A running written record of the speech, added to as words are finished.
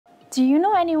Do you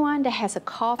know anyone that has a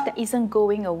cough that isn't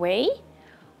going away?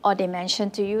 Or they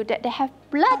mention to you that they have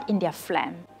blood in their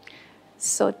phlegm?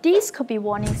 So these could be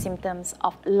warning symptoms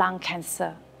of lung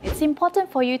cancer. It's important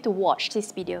for you to watch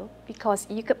this video because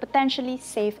you could potentially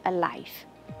save a life.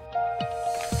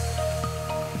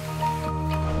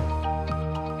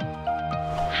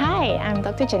 Hi, I'm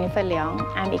Dr. Jennifer Leong.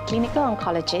 I'm a clinical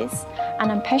oncologist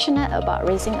and I'm passionate about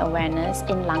raising awareness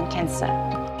in lung cancer.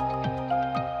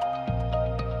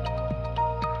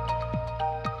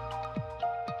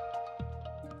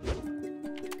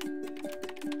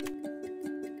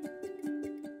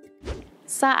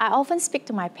 So I often speak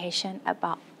to my patient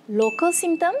about local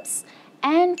symptoms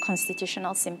and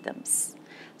constitutional symptoms.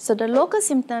 So the local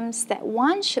symptoms that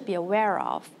one should be aware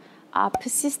of are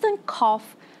persistent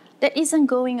cough that isn't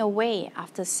going away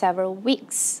after several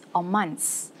weeks or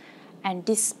months. And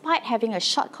despite having a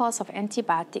short course of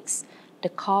antibiotics, the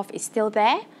cough is still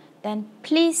there, then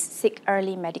please seek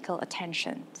early medical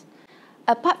attention.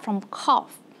 Apart from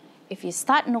cough, if you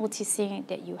start noticing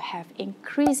that you have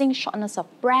increasing shortness of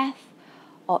breath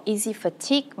or easy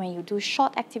fatigue when you do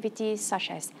short activities such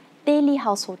as daily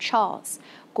household chores,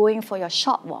 going for your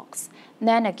short walks,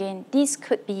 then again, this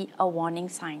could be a warning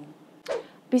sign.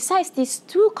 Besides these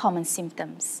two common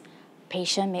symptoms,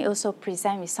 patient may also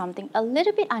present with something a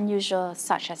little bit unusual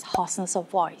such as hoarseness of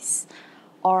voice,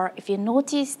 or if you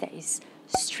notice there is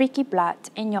streaky blood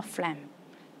in your phlegm.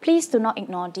 Please do not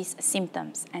ignore these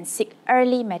symptoms and seek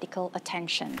early medical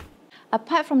attention.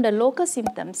 Apart from the local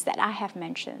symptoms that I have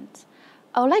mentioned,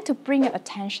 I would like to bring your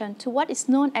attention to what is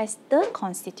known as the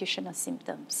constitutional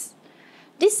symptoms.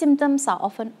 These symptoms are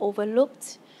often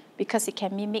overlooked because it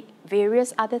can mimic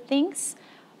various other things,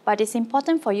 but it's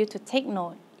important for you to take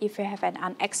note if you have an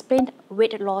unexplained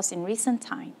weight loss in recent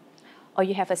time, or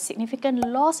you have a significant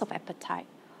loss of appetite,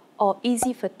 or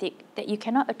easy fatigue that you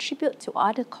cannot attribute to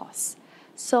other causes.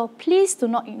 So please do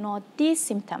not ignore these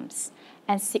symptoms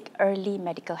and seek early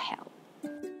medical help.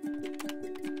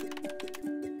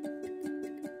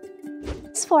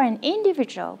 For an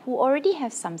individual who already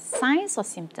has some signs or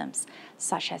symptoms,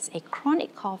 such as a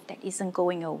chronic cough that isn't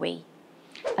going away,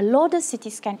 a low-dose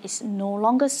CT scan is no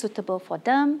longer suitable for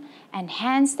them, and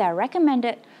hence they are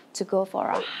recommended to go for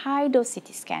a high-dose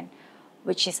CT scan,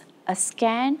 which is a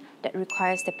scan that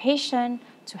requires the patient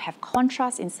to have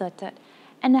contrast inserted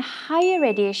and a higher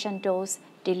radiation dose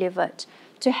delivered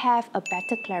to have a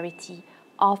better clarity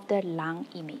of the lung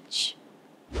image.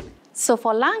 So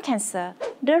for lung cancer,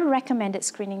 the recommended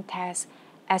screening test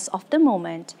as of the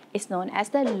moment is known as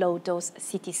the low-dose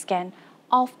CT scan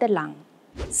of the lung.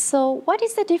 So what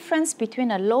is the difference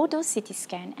between a low-dose CT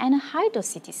scan and a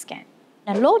high-dose CT scan?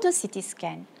 In a low-dose CT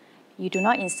scan, you do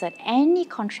not insert any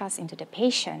contrast into the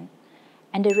patient,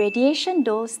 and the radiation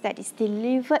dose that is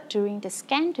delivered during the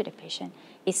scan to the patient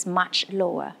is much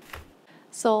lower.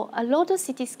 So a low-dose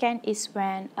CT scan is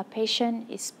when a patient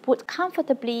is put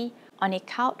comfortably on a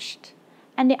couch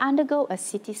and they undergo a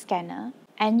CT scanner,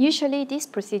 and usually this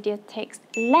procedure takes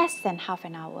less than half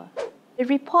an hour. The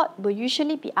report will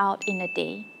usually be out in a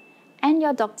day, and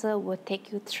your doctor will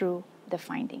take you through the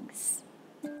findings.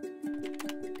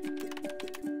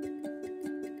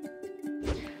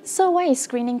 So why is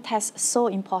screening test so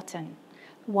important?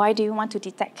 Why do you want to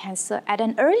detect cancer at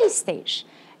an early stage?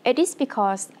 It is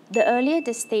because the earlier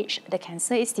the stage the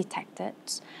cancer is detected,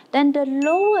 then the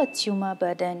lower tumor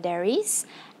burden there is,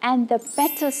 and the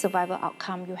better survival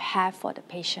outcome you have for the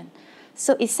patient.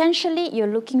 So essentially, you're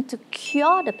looking to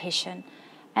cure the patient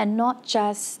and not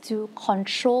just to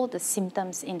control the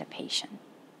symptoms in the patient.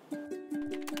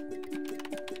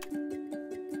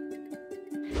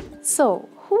 So,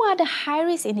 who are the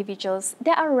high-risk individuals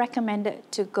that are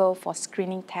recommended to go for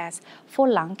screening tests for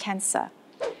lung cancer?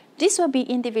 This will be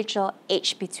individuals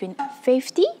aged between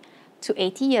 50 to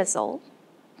 80 years old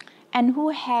and who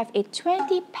have a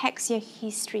 20 packs year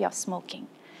history of smoking.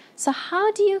 So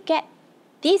how do you get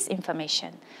this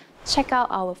information? Check out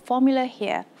our formula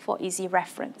here for easy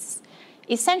reference.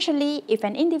 Essentially, if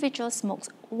an individual smokes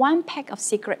 1 pack of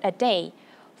cigarette a day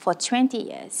for 20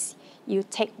 years, you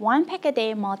take 1 pack a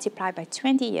day multiplied by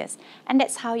 20 years, and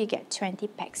that's how you get 20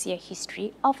 packs year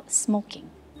history of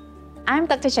smoking. I'm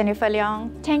Dr. Jennifer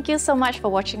Leong. Thank you so much for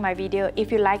watching my video.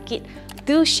 If you like it,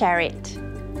 do share it.